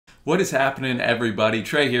What is happening, everybody?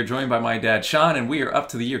 Trey here, joined by my dad, Sean, and we are up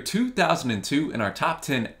to the year 2002 in our top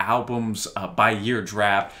 10 albums by year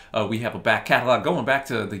draft. We have a back catalog going back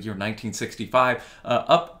to the year 1965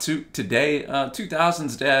 up to today,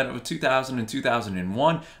 2000s, Dad, of 2000 and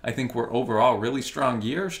 2001. I think we're overall really strong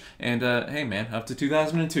years, and hey, man, up to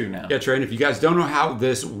 2002 now. Yeah, Trey, and if you guys don't know how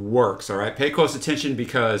this works, all right, pay close attention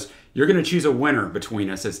because you're going to choose a winner between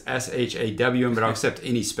us. It's S-H-A-W-N, but I'll accept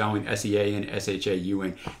any spelling, S-E-A-N,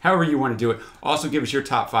 S-H-A-U-N, however you want to do it. Also, give us your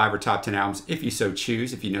top 5 or top 10 albums, if you so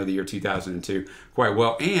choose, if you know the year 2002 quite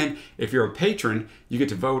well. And if you're a patron, you get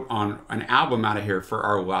to vote on an album out of here for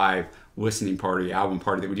our live listening party, album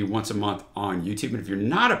party that we do once a month on YouTube. And if you're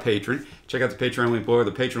not a patron, check out the Patreon link below or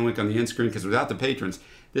the Patreon link on the end screen, because without the patrons,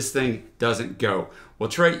 this thing doesn't go. Well,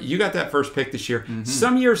 Trey, you got that first pick this year.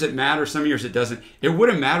 Some years it matters, some years it doesn't. It would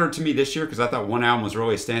have mattered to me this year because I thought one album was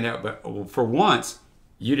really a standout, but for once,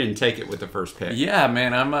 you didn't take it with the first pick. Yeah,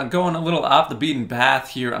 man, I'm going a little off the beaten path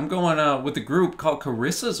here. I'm going with a group called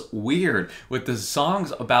Carissa's Weird with the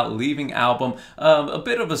Songs About Leaving album. A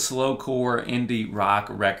bit of a slowcore indie rock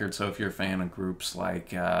record, so if you're a fan of groups like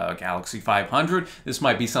Galaxy 500, this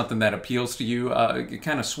might be something that appeals to you. It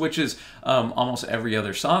kind of switches almost every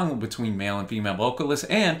other song between male and female vocalists,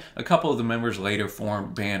 and a couple of the members later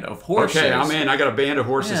form Band of Horses. Okay, I'm in. I got a Band of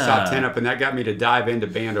Horses top 10 up, and that got me to dive into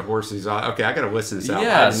Band of Horses. Okay, I got to listen to this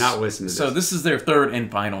album. I did not listen to this. So this is their third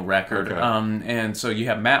and final record. Okay. And so you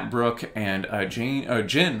have Matt Brooke and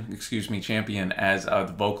Jen, Champion as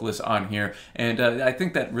the vocalist on here. And I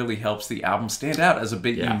think that really helps the album stand out as a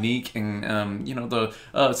bit unique. And, you know,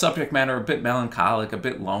 the subject matter a bit melancholic, a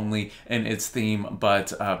bit lonely in its theme.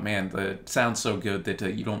 But, man, it sounds so good that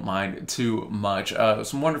you don't mind too much.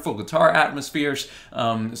 Some wonderful guitar atmospheres.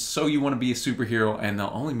 So You Want to Be a Superhero and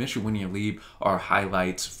They'll Only Miss You When You Leave are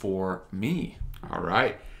highlights for me. All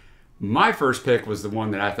right. My first pick was the one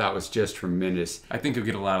that I thought was just tremendous. I think you'll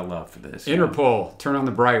get a lot of love for this. Interpol, Turn on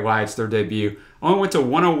the Bright Lights, their debut. Only went to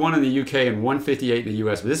 101 in the UK and 158 in the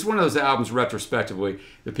US. But this is one of those albums, retrospectively,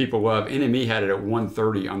 that people love. NME had it at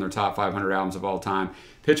 130 on their top 500 albums of all time.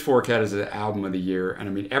 Pitchfork had it as the album of the year. And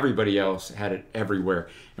I mean, everybody else had it everywhere.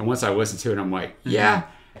 And once I listened to it, I'm like, yeah,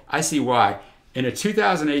 I see why. In a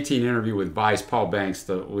 2018 interview with Vice, Paul Banks,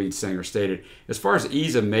 the lead singer, stated, as far as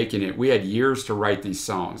ease of making it, we had years to write these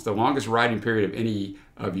songs. The longest writing period of any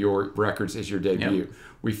of your records is your debut. Yep.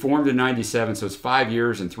 We formed in 97, so it's 5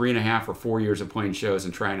 years and 3.5 or 4 years of playing shows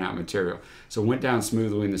and trying out material. So it went down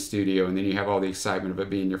smoothly in the studio, and then you have all the excitement of it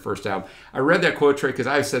being your first album. I read that quote, Trey, because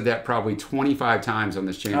I've said that probably 25 times on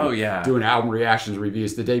this channel. Oh, yeah. Doing album reactions,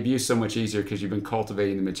 reviews. The debute's so much easier because you've been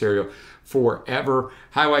cultivating the material forever.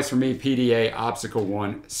 Highlights for me, PDA, Obstacle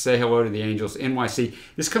 1, Say Hello to the Angels, NYC.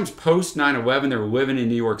 This comes post 9/11. They were living in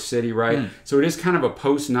New York City, right? So it is kind of a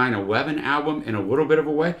post 9/11 album in a little bit of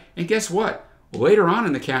a way. And guess what? Later on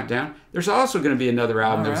in the countdown, there's also going to be another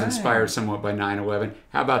album that was inspired somewhat by 9/11.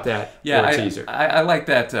 How about that? Yeah, for a teaser? I like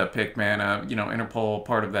that pick, man. You know, Interpol,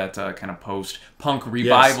 part of that kind of post-punk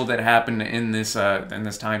revival that happened in this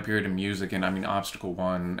time period of music. And I mean, Obstacle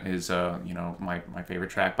 1 is you know, my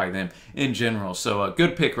favorite track by them in general. So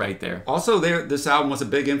good pick right there. Also, this album was a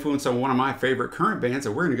big influence on one of my favorite current bands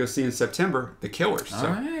that we're going to go see in September, The Killers. All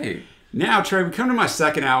right. Now, Trey, we come to my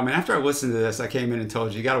second album, and after I listened to this, I came in and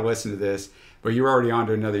told you got to listen to this. But you're already on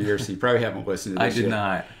to another year, so you probably haven't listened to this yet. I did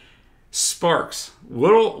not. Sparks,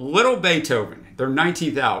 Little Beethoven, their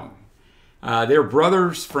 19th album. They're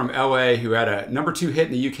brothers from L.A. who had a #2 hit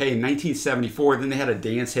in the UK in 1974. Then they had a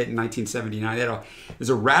dance hit in 1979. It was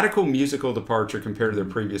a radical musical departure compared to their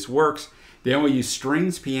previous works. They only used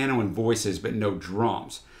strings, piano, and voices, but no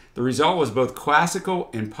drums. The result was both classical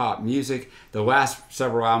and pop music. The last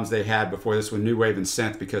several albums they had before this were new wave and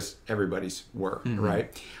synth because everybody's were,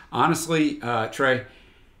 right? Honestly, Trey,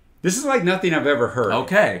 this is like nothing I've ever heard.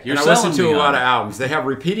 Okay, you're selling me. And I listen to a lot of albums. They have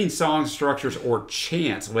repeating song structures or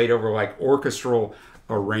chants laid over like orchestral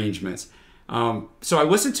arrangements. So I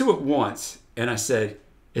listened to it once and I said,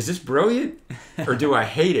 is this brilliant or do I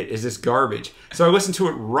hate it? Is this garbage? So I listened to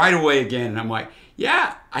it right away again and I'm like,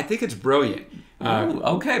 yeah, I think it's brilliant. Ooh,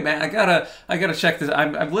 okay, man. I gotta check this.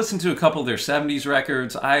 I've listened to a couple of their 70s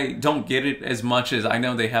records. I don't get it as much as I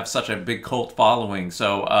know they have such a big cult following.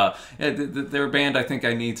 So they're a band I think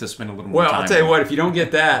I need to spend a little more time. Well, I'll tell you what, if you don't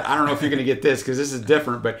get that, I don't know if you're going to get this because this is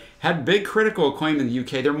different, but had big critical acclaim in the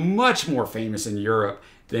UK. They're much more famous in Europe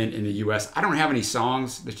than in the US. I don't have any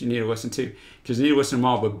songs that you need to listen to because you need to listen to them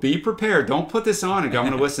all, but be prepared. Don't put this on and go, I'm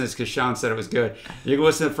going to listen to this because Sean said it was good. You can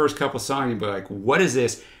listen to the first couple songs and be like, what is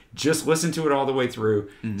this? just listen to it all the way through,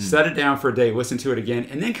 set it down for a day, listen to it again,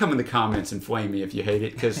 and then come in the comments and flame me if you hate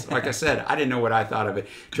it. Because, like I said, I didn't know what I thought of it.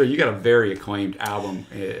 Trey, you got a very acclaimed album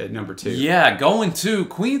at number 2. Yeah, going to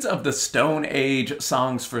Queens of the Stone Age,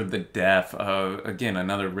 Songs for the Deaf. Again,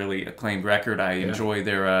 another really acclaimed record. I enjoy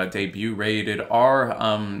their debut, Rated R.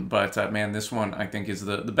 But man, this one I think is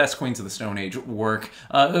the best Queens of the Stone Age work.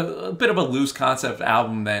 A bit of a loose concept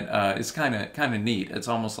album that is kind of neat. It's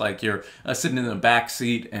almost like you're sitting in the back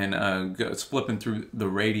seat and flipping through the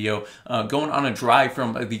radio, going on a drive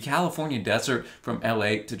from the California desert from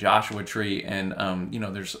LA to Joshua Tree, and you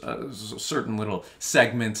know, there's certain little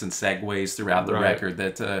segments and segues throughout the record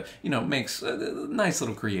that you know, makes a nice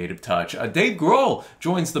little creative touch. Dave Grohl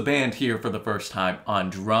joins the band here for the first time on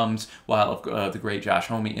drums, while the great Josh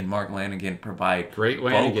Homme and Mark Lanigan provide great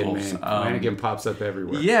Lanigan, vocals. man. Lanigan pops up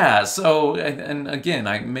everywhere. Yeah, so and again,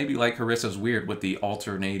 I maybe like Carissa's weird with the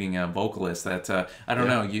alternating vocalist that I don't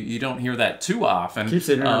know, you don't hear that too often. Keeps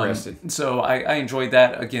it interesting. So I enjoyed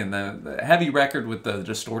that. Again, the heavy record with the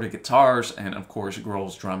distorted guitars, and of course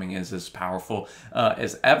Grohl's drumming is as powerful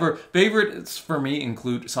as ever. Favorites for me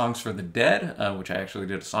include Songs for the Dead, which I actually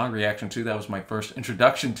did a song reaction to. That was my first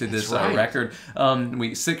introduction to this record.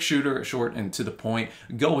 We 6-shooter, short and to the point,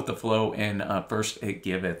 go with the flow, and First It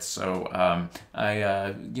Giveth. So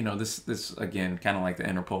you know, this again, kind of like the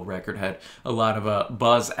Interpol record, had a lot of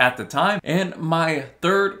buzz at the time. And my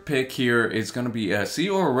third pick here is going to be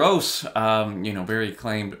Sigur Ros. You know, very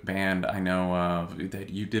acclaimed band. I know that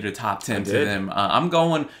you did a top 10 to them. I'm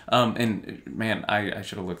going, and man, I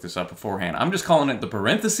should have looked this up beforehand. I'm just calling it the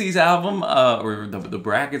Parentheses album, or the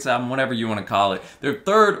Brackets album, whatever you want to call it. Their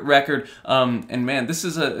third record, and man, this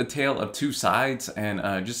is a tale of two sides,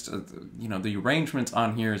 and just you know, the arrangements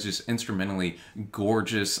on here is just instrumentally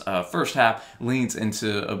gorgeous. First half leans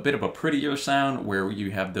into a bit of a prettier sound where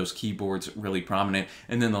you have those keyboards really prominent,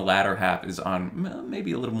 and then the latter half is on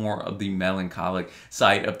maybe a little more of the melancholic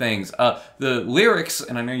side of things. The lyrics,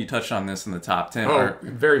 and I know you touched on this in the top 10, are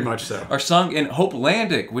very much so, are sung in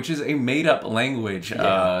Hopelandic, which is a made-up language.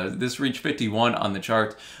 This reached 51 on the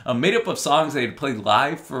charts. Made up of songs they had played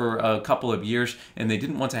live for a couple of years, and they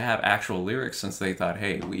didn't want to have actual lyrics since they thought,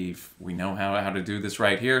 hey, we know how to do this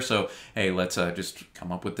right here, so hey, let's just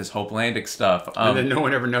come up with this Hopelandic stuff. And then no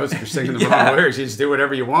one ever knows if you're singing the wrong lyrics. You just do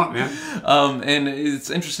whatever you want, man. And it's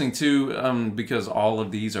interesting too, because all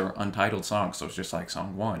of these are untitled songs, so it's just like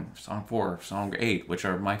song 1, song 4, song 8, which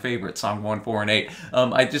are my favorites, song 1, 4, and 8.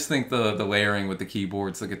 I just think the layering with the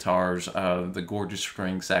keyboards, the guitars, the gorgeous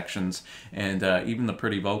string sections, and even the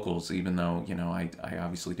pretty vocals, even though, you know, I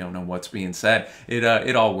obviously don't know what's being said,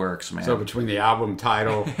 it all works, man. So between the album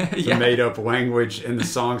title, the made-up language, and the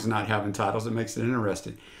songs not having titles, it makes it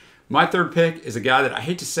interesting. My third pick is a guy that I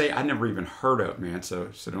hate to say I never even heard of, man, so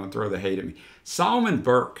don't throw the hate at me. Solomon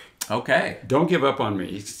Burke. Okay. Don't give up on me.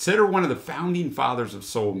 He's considered one of the founding fathers of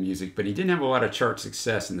soul music, but he didn't have a lot of chart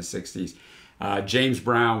success in the 60s. James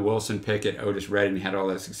Brown, Wilson Pickett, Otis Redding had all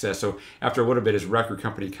that success. So after a little bit, his record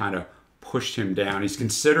company kind of pushed him down. He's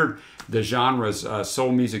considered the genre's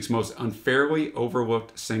soul music's most unfairly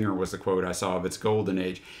overlooked singer, was the quote I saw, of its golden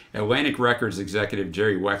age. Atlantic Records executive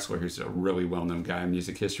Jerry Wexler, who's a really well-known guy in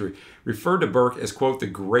music history, referred to Burke as, quote, the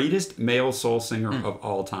greatest male soul singer of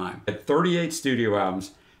all time. Had 38 studio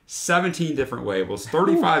albums, 17 different labels,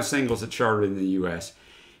 35 singles that charted in the U.S.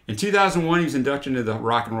 In 2001, he was inducted into the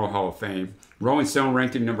Rock and Roll Hall of Fame. Rolling Stone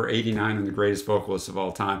ranked him number 89 on the greatest vocalists of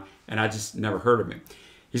all time, and I just never heard of him.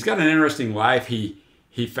 He's got an interesting life. He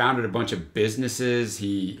founded a bunch of businesses.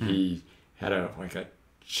 He had a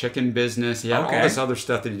chicken business. He had all this other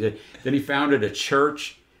stuff that he did. Then he founded a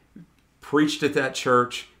church, preached at that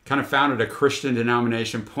church, kind of founded a Christian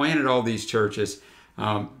denomination, planted all these churches,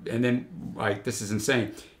 and then, like, this is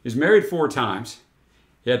insane. He was married 4 times.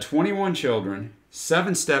 He had 21 children,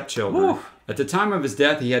 7 stepchildren. Ooh. At the time of his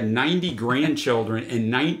death, he had 90 grandchildren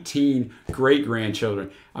and 19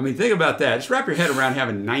 great-grandchildren. I mean, think about that. Just wrap your head around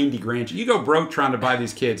having 90 grandchildren. You go broke trying to buy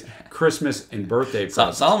these kids Christmas and birthday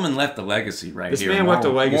presents. Solomon left a legacy right here. This man left a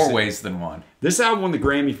legacy. More ways than one. This album won the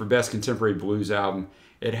Grammy for Best Contemporary Blues Album.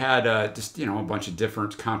 It had just, you know, a bunch of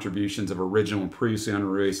different contributions of original and previously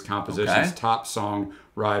unreleased compositions, top song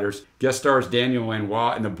writers. Guest stars Daniel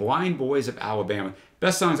Lanois and the Blind Boys of Alabama.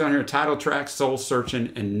 Best songs on here, title track, Soul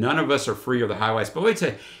Searching, and None of Us Are Free are the highlights. But wait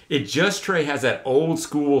till it just, Trey, has that old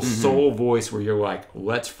school soul voice where you're like,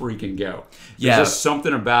 let's freaking go. There's just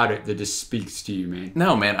something about it that just speaks to you, man.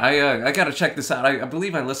 No, man, I got to check this out. I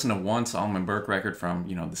believe I listened to one Solomon Burke record from,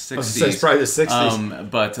 you know, the 60s. It's probably the 60s.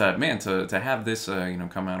 But man, to have this, you know,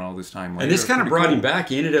 come out all this time later. And this kind of brought him back.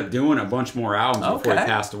 He ended up doing a bunch more albums before he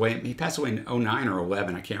passed away. He passed away in 09 or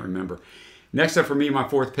 11, I can't remember. Next up for me, my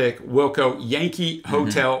fourth pick, Wilco, Yankee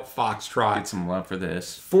Hotel Foxtrot. Get some love for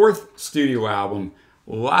this. Fourth studio album.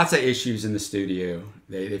 Lots of issues in the studio.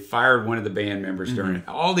 They fired one of the band members during it.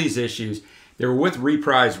 All these issues. They were with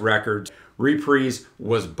Reprise Records. Reprise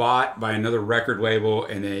was bought by another record label,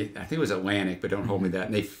 and I think it was Atlantic, but don't hold me to that.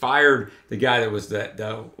 And they fired the guy that was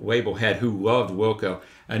the label head who loved Wilco.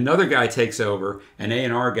 Another guy takes over, an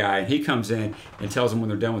A&R guy, and he comes in and tells them when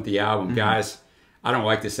they're done with the album, guys, I don't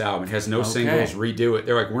like this album. It has no singles, redo it.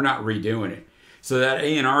 They're like, we're not redoing it. So that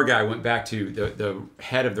A&R guy went back to the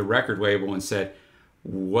head of the record label and said,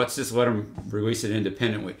 let's just let them release it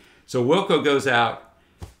independently. So Wilco goes out,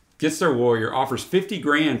 gets their lawyer, offers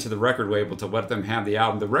 $50,000 to the record label to let them have the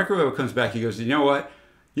album. The record label comes back, he goes, you know what?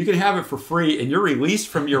 You can have it for free, and you're released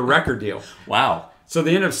from your record deal. Wow. So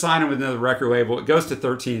they end up signing with another record label. It goes to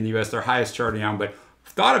 13 in the U.S., their highest charting album, but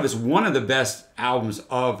thought of as one of the best albums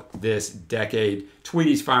of this decade.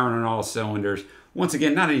 Tweedy's firing on all cylinders. Once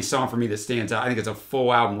again, not any song for me that stands out. I think it's a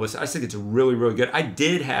full album list. I just think it's really, really good. I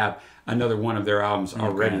did have another one of their albums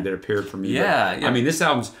already that appeared for me. Yeah, I mean, this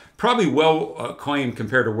album's probably well acclaimed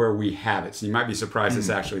compared to where we have it. So you might be surprised it's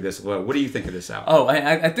actually this low. What do you think of this album? Oh,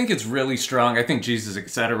 I think it's really strong. I think Jesus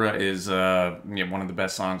Etc. is one of the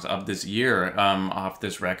best songs of this year off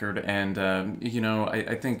this record. And,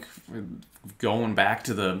 I think going back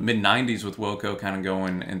to the mid-90s with Wilco, kind of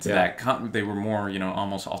going into that, they were more,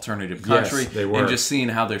 almost alternative country. Yes, they were. And just seeing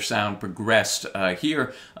how their sound progressed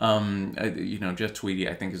here, Jeff Tweedy,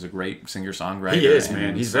 I think, is a great singer-songwriter. He is,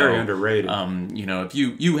 man. He's very underrated. If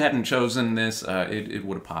you hadn't chosen this, it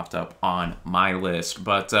would have popped up on my list.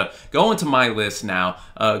 But going to my list now,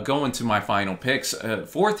 going to my final picks.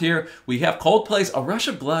 Fourth here, we have Coldplay's A Rush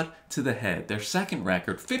of Blood to the Head. Their second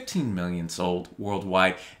record, 15 million sold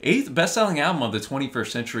worldwide. Eighth best-selling album of the 21st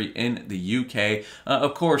century in the UK.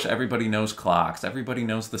 Of course, everybody knows Clocks. Everybody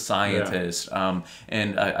knows The Scientist.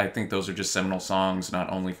 And I think those are just seminal songs, not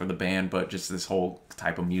only for the band, but just this whole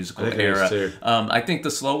type of musical era. I think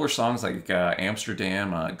the slower songs like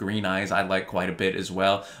Amsterdam, Green Eyes, I like quite a bit as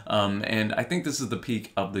well. And I think this is the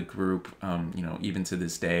peak of the group, even to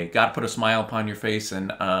this day. Gotta put a smile upon your face,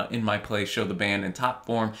 and In My Place show the band in top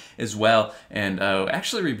form as well. And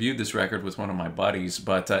actually reviewed this record with one of my buddies,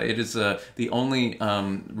 but it is the only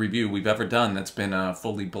review we've ever done that's been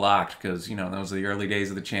fully blocked, because that was the early days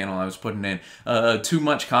of the channel. I was putting in too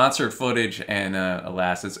much concert footage, and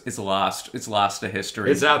alas, it's lost. It's lost to history.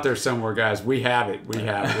 It's out there somewhere, guys. We have it. We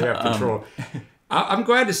have control. I'm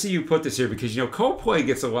glad to see you put this here, because Coldplay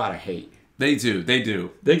gets a lot of hate. They do.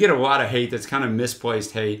 They get a lot of hate that's kind of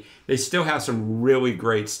misplaced hate. They still have some really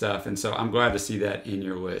great stuff, and so I'm glad to see that in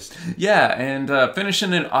your list. Yeah, and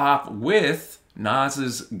finishing it off with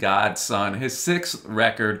Nas's Godson. His sixth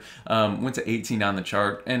record went to 18 on the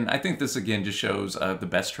chart, and I think this again just shows the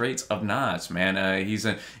best traits of Nas, man. He's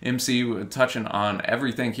an MC touching on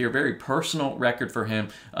everything here. Very personal record for him.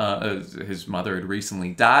 His mother had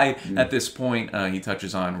recently died at this point. He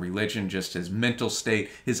touches on religion, just his mental state,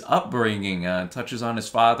 his upbringing, touches on his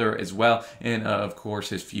father as well, and of course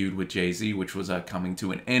his feud with Jay-Z, which was coming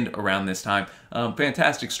to an end around this time.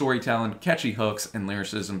 Fantastic storytelling, catchy hooks, and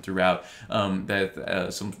lyricism throughout.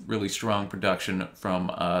 Some really strong production from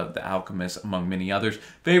The Alchemist, among many others.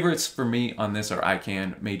 Favorites for me on this are I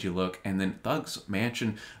Can, Made You Look, and then Thug's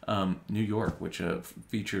Mansion, New York, which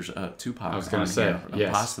features Tupac. I was going to say,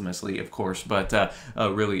 yes. Posthumously, of course, but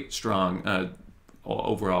a really strong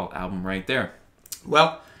overall album right there.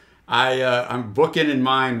 Well, I'm booking in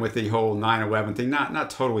mind with the whole 9/11 thing. Not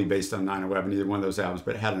totally based on 9/11, either one of those albums,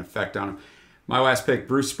 but it had an effect on him. My last pick,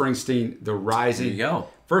 Bruce Springsteen, The Rising. There you go.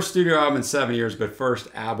 First studio album in 7 years, but first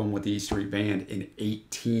album with the E Street Band in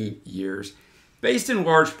 18 years. Based in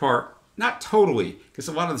large part, not totally, because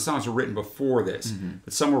a lot of the songs were written before this,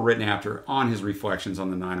 but some were written after, on his reflections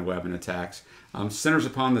on the 9/11 attacks. Centers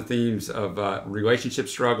upon the themes of relationship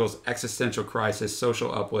struggles, existential crisis,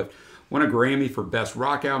 social uplift. Won a Grammy for Best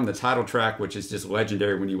Rock Album. The title track, which is just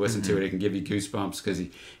legendary when you listen to it, it can give you goosebumps, because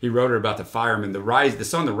he wrote it about the firemen. The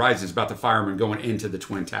song "The Rise" is about the firemen going into the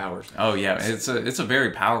Twin Towers. Oh yeah, it's a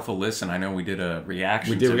very powerful listen. I know we did a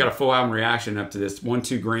reaction. We did. We got a full album reaction up to this. Won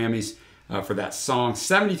 2 Grammys for that song.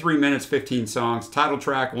 73 minutes, 15 songs. Title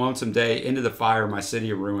track, "Lonesome Day," "Into the Fire," "My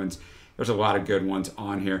City of Ruins." There's a lot of good ones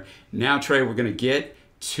on here. Now, Trey, we're going to get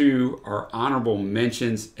to our honorable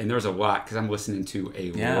mentions, and there's a lot, because I'm listening to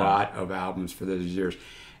a lot of albums for those years.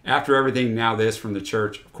 After Everything, Now This from The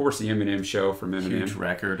Church, of course the Eminem Show from Eminem. Huge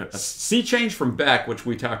record. Sea Change from Beck, which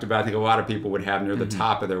we talked about, I think a lot of people would have near the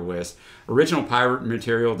top of their list. Original Pirate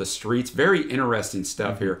Material, The Streets, very interesting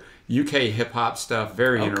stuff here. UK hip-hop stuff,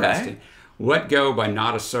 very interesting. Let Go by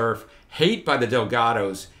Not a Surf. Hate by the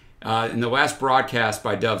Delgados. And the last broadcast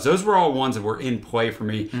by Doves, those were all ones that were in play for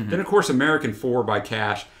me. Then, of course, American 4 by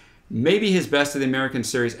Cash. Maybe his best of the American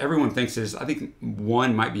series. Everyone thinks his, I think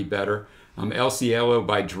 1 might be better. El Cielo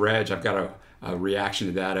by Dredge. I've got a reaction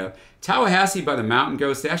to that. Tallahassee by the Mountain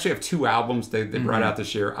Goats. They actually have 2 albums they brought out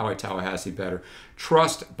this year. I like Tallahassee better.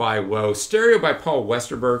 Trust by Low. Stereo by Paul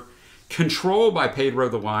Westerberg. Control by Pedro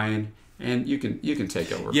the Lion. And you can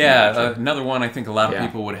take over. Yeah, another one I think a lot of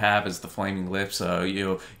people would have is the Flaming Lips.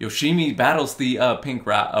 Yoshimi battles the Pink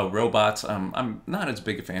Robots. I'm not as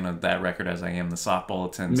big a fan of that record as I am the Soft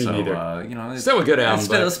Bulletin. Me neither. It's still a good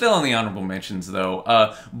album. Still in the honorable mentions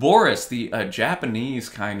though. Boris, the Japanese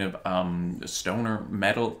kind of stoner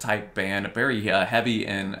metal type band, very heavy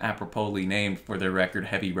and aproposly named for their record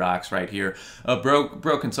Heavy Rocks right here.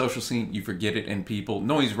 Broken Social Scene, You Forget It in People.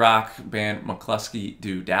 Noise rock band McCluskey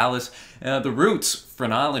do Dallas. The Roots,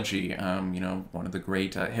 Phrenology, one of the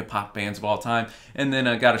great hip-hop bands of all time. And then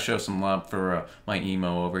I got to show some love for my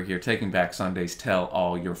emo over here, Taking Back Sundays, Tell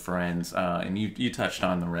All Your Friends. And you touched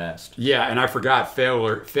on the rest. Yeah, and I forgot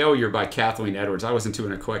Failure by Kathleen Edwards. I was into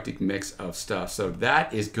an eclectic mix of stuff. So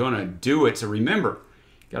that is going to do it. So remember,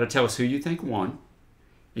 got to tell us who you think won.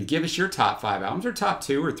 And give us your top 5 albums, or top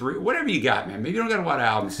 2 or 3, whatever you got, man. Maybe you don't got a lot of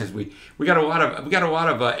albums, because we got a lot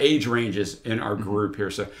of age ranges in our group here.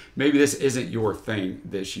 So maybe this isn't your thing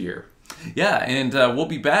this year. Yeah, and we'll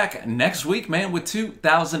be back next week, man, with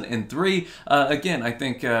 2003. Again, I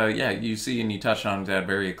think, you see and you touched on that,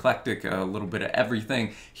 very eclectic, a little bit of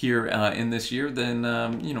everything here in this year. Then,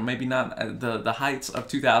 maybe not the heights of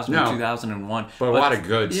 2000 or 2001. But a lot of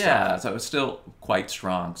good stuff. Yeah, so it's still quite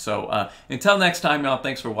strong. So until next time, y'all,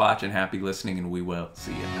 thanks for watching. Happy listening, and we will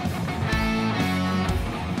see you.